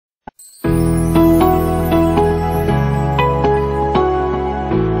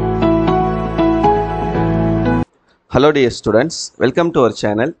Hello dear students, welcome to our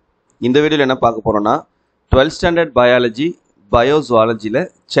channel. இந்த வீடியோல என்ன பார்க்க போறோம்னா 12th standard biology biozoologyல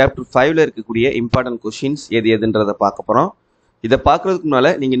chapter 5ல இருக்கக்கூடிய important questions எதுன்றதை பார்க்க போறோம். இத பார்க்கிறதுக்கு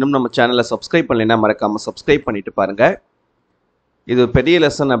முன்னால நீங்க இன்னும் நம்ம சேனலை subscribe பண்ணலைனா மறக்காம subscribe பண்ணிட்டு பாருங்க. இது பெரிய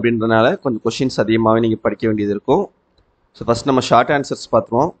லெசன் அப்படின்றனால கொஞ்சம் questions அதிகமாவே நீங்க படிக்க வேண்டியது இருக்கும். So first நம்ம short answers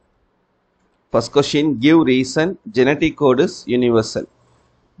பார்த்துருவோம். First question, give reason genetic code is universal.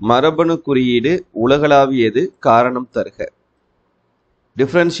 மரபணு குறியீடு உலகளாவியது, காரணம் தருக.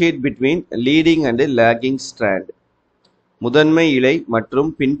 Differentiate between leading and lagging strand. முதன்மை இழை மற்றும்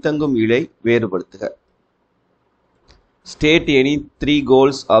பின்தங்கும் இழை வேறுபடுத்துக. State any 3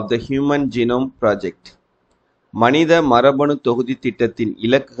 goals of the Human Genome Project. மனித மரபணு தொகுதி திட்டத்தின்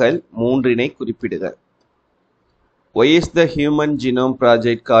இலக்குகள் 3 குறிப்பிடுக. Why is the Human Genome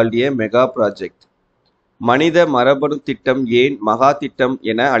Project called a mega project? மனித மரபணு திட்டம் ஏன் மகா திட்டம்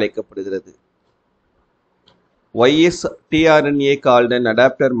என அழைக்கப்படுகிறது? Why is tRNA called an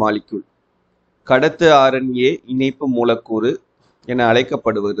adapter molecule? கடத்து RNA இணைப்பு மூலக்கூறு என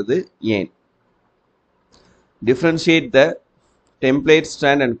அழைக்கப்படுகிறது ஏன்? Differentiate the template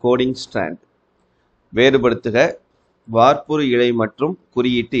strand and coding strand. வேறுபடுத்துக வார்ப்புரு இழை மற்றும்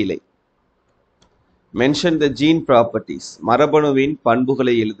குறியீட்டு இழை. Mention the gene properties. மரபணுவின்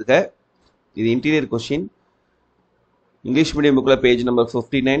பண்புகளை எழுதுக. இது interior question. English medium bookல page number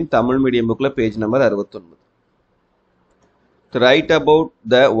 59, Tamil medium bookல page number 69. To write about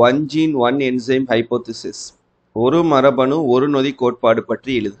the one gene one enzyme hypothesis. ஒரு மரபணு ஒரு நொதி கோட்பாடு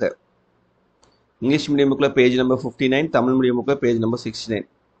பற்றி எழுதுக. English medium bookல page number 59, Tamil medium bookல page number 69.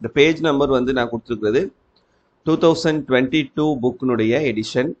 இந்த page number வந்து நான் கொடுத்திருக்கிறது 2022 bookனுடைய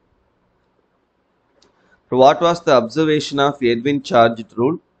edition. What was the observation of Edwin charged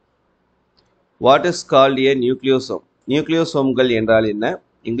rule? What is called a nucleosome? நியூக்ளியோசோம்கள் என்றால் என்ன?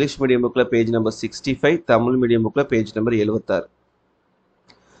 இங்கிலீஷ் மீடியம் புக்ல பேஜ் நம்பர் 65, தமிழ் மீடியம் புக்ல page number 76.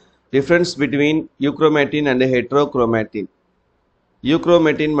 Difference between euchromatin and heterochromatin.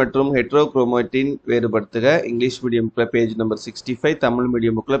 Euchromatin மற்றும் heterochromatin வேறுபடுத்துக. English medium புக்ல page number 65, Tamil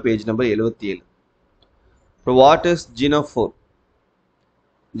medium புக்ல page number 77. What is genophore?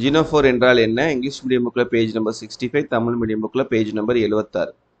 Genophore என்றால் என்ன? English medium புக்ல பேஜ் நம்பர் 65, தமிழ் மீடியம் புக்ல page number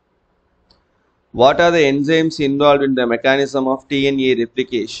 76. What are the enzymes involved in the mechanism of DNA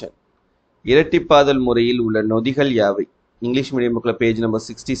replication? இரட்டிப்பாதல் முறையில் உள்ள நொதிகள் யாவை? இங்கிலீஷ் மீடியம் புக்ல பேஜ் நம்பர்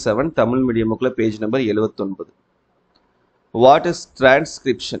 67, தமிழ் மீடியம் புக்ல page number 79. What is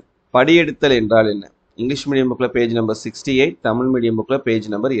transcription? படியெடுத்தல் என்றால் என்ன? இங்கிலீஷ் மீடியம் புக்ல பேஜ் நம்பர் 68, தமிழ் மீடியம் புக்ல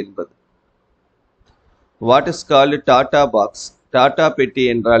page number 80. What is called Tata box? Tata பெட்டி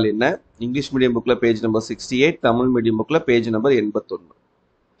என்றால் என்ன? இங்கிலீஷ் மீடியம் புக்ல பேஜ் நம்பர் 68, தமிழ் மீடியம் புக்ல page number 81.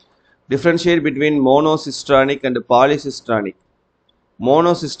 Differentiate between monocystronic and polycystronic.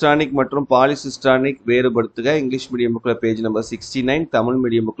 மோனோசிஸ்டானிக் மற்றும் பாலிசிஸ்டானிக் வேறுபடுத்துக. இங்கிலீஷ் மீடியம் புக்ல பேஜ் நம்பர் 69, தமிழ்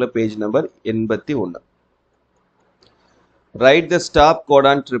மீடியம் புக்ல page number 81. Write the stop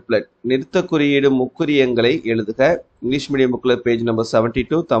codon triplet. நிறுத்த குறியீடு முக்குறியங்களை எழுதுக. இங்கிலீஷ் மீடியம் புக்ல பேஜ் நம்பர்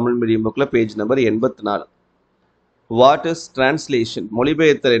 72, தமிழ் மீடியம் புக்ல page number 84. What is translation?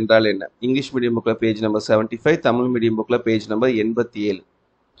 மொழிபெயர்த்தல் என்றால் என்ன? இங்கிலீஷ் மீடியம் புக்ல பேஜ் நம்பர் 75, தமிழ் மீடியம் புக்ல page number 87.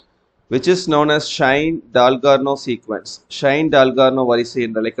 Which is known as Shine-Dalgarno sequence. Shine-Dalgarno வரிசை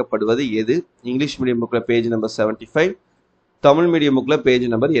என்று அழைக்கப்படுவது எது? இங்கிலீஷ் மீடியம் புக்ல பேஜ் நம்பர் 75, தமிழ் மீடியம் புக்ல பேஜ்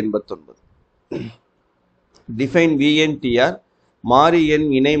நம்பர் 89. Define VNTR. மாறி எண்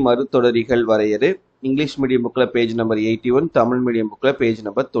இணை மறுதொடரிகள் வரையறு. இங்கிலீஷ் மீடியம் புக்ல பேஜ் நம்பர் 81, தமிழ் மீடியம் புக்ல page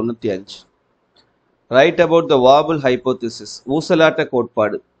number 95. Write about the wobble hypothesis. ஊசலாட்ட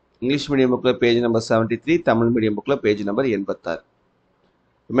கோட்பாடு. இங்கிலீஷ் மீடியம் புக்ல பேஜ் நம்பர் 73, தமிழ் மீடியம் புக்ல page number 86.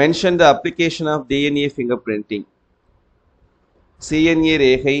 Mention the application of DNA fingerprinting.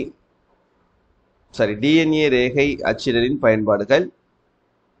 DNA ரேகை அச்சிடலின் பயன்பாடுகள்.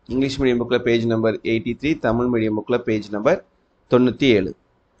 இங்கிலீஷ் மீடியம் புக்ல பேஜ் நம்பர் 83, தமிழ் மீடியம் புக்ல page number 97.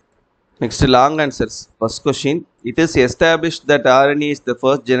 Next long answers. First question, it is established that RNA is the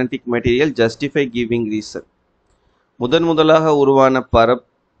first genetic material. Justify giving reason. முதலாக உருவான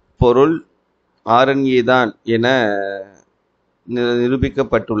பரப்பொருள் RNA தான் என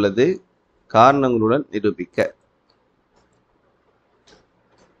நிரூபிக்கப்பட்டுள்ளது. காரணங்களுடன் நிரூபிக்க.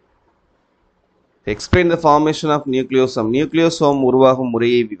 Explain the formation of nucleosome. Nucleosome உருவாகும்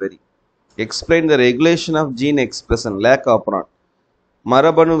முறையை விவரி. Explain the regulation of gene expression. Lac operon.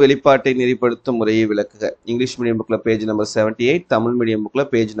 மரபணு வெளிப்பாட்டை நெறிப்படுத்தும் முறையை விளக்குக. இங்கிலீஷ் மீடியம் புக்ல பேஜ் நம்பர் 78, தமிழ் மீடியம் புக்ல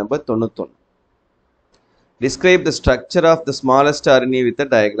page number 91. Describe the structure of the smallest RNA with a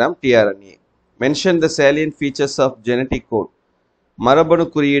diagram, tRNA. Mention the salient features of genetic code. மரபணு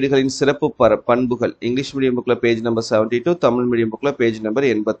குறியீடுகளின் சிறப்பு பண்புகள். English medium புக்ல பேஜ் நம்பர் 72, தமிழ் மீடியம் புக்ல page number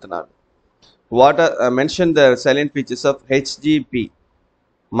 84. What are mention the salient features of HGP?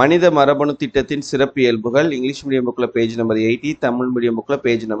 மனித மரபணு திட்டத்தின் சிறப்பியல்புகள். English medium புக்கில் பேஜ் நம்பர் 80, தமிழ் மீடியம் புக்கில்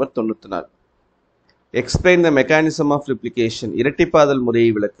page number 94. Explain the mechanism of replication. இரட்டிப்பாதல்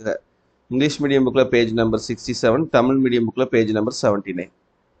முறையை விளக்குக. இங்கிலீஷ் மீடியம் புக்கில் பேஜ் நம்பர் 67, தமிழ் மீடியம் புக்கில் page number 79.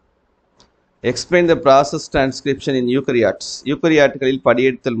 Explain the process transcription இன் யூக்கரியாட்ஸ். யூக்கரியாட்டுகளில்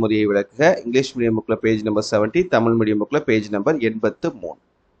படியெடுத்தல் முறையை விளக்குக. English medium புக்கில் பேஜ் நம்பர் 70, தமிழ் மீடியம் புக்கில் பேஜ் நம்பர் 83.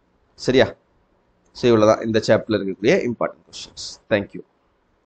 சரியா? ஸோ இவ்வளோதான் இந்த சாப்டரில் இருக்கக்கூடிய இம்பார்ட்டன்ட் கொஸ்டின்ஸ். தேங்க்யூ.